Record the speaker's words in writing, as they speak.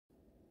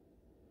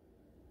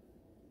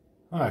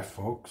Hi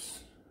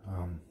folks,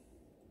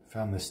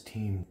 found this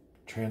team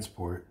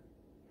transport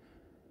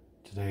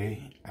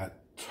today at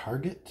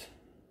Target,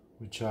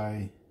 which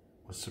I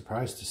was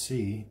surprised to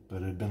see,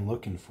 but had been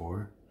looking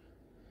for.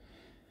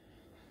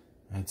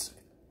 It's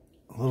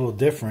a little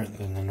different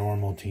than the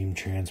normal team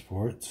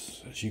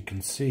transports. As you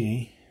can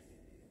see,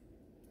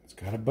 it's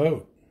got a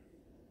boat.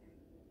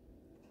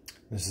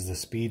 This is the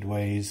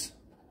Speedway's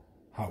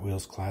Hot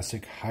Wheels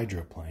Classic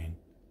Hydroplane.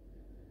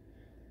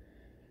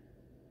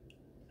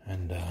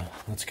 And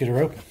let's get her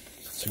open,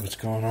 see what's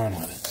going on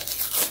with it.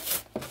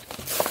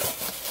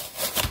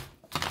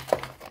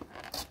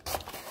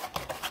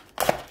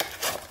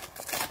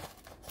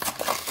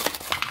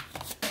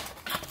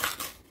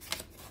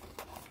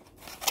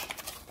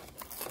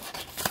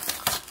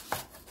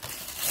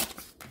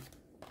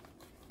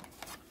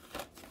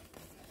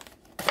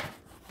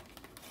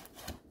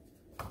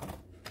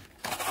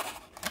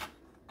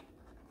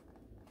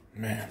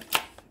 Man,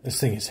 this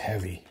thing is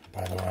heavy,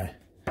 by the way.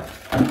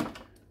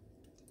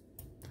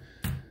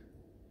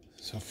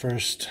 So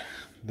first,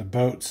 the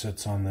boat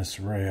sits on this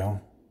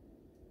rail.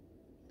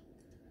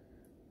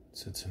 It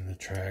sits in the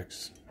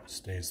tracks,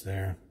 stays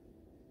there.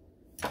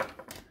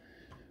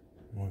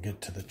 We'll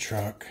get to the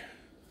truck.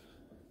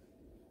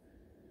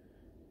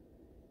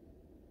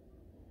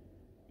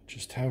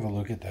 Just have a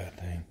look at that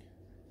thing.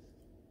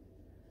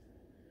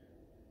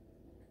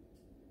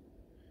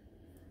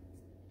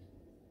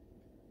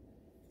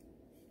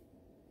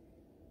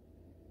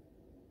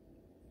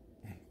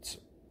 It's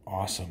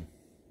awesome.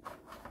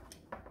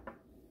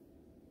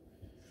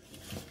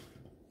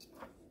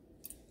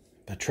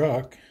 The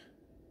truck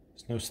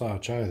is no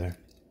slouch either.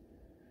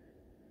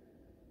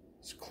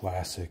 It's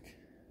classic.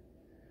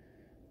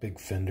 Big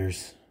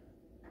fenders.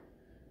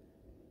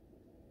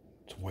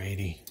 It's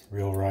weighty.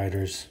 Real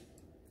riders.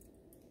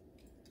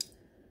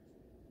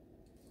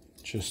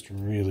 Just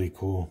really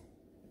cool.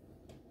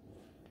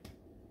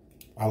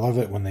 I love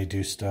it when they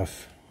do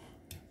stuff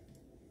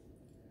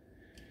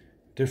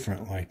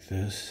different like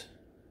this.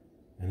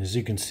 And as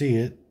you can see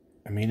it,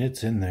 I mean,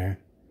 it's in there.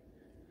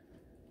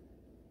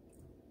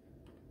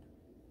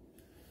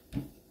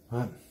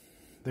 But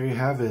there you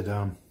have it.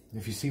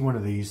 If you see one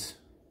of these,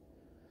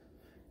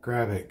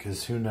 grab it,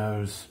 because who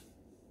knows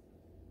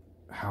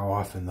how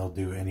often they'll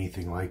do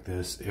anything like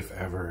this, if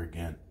ever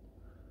again.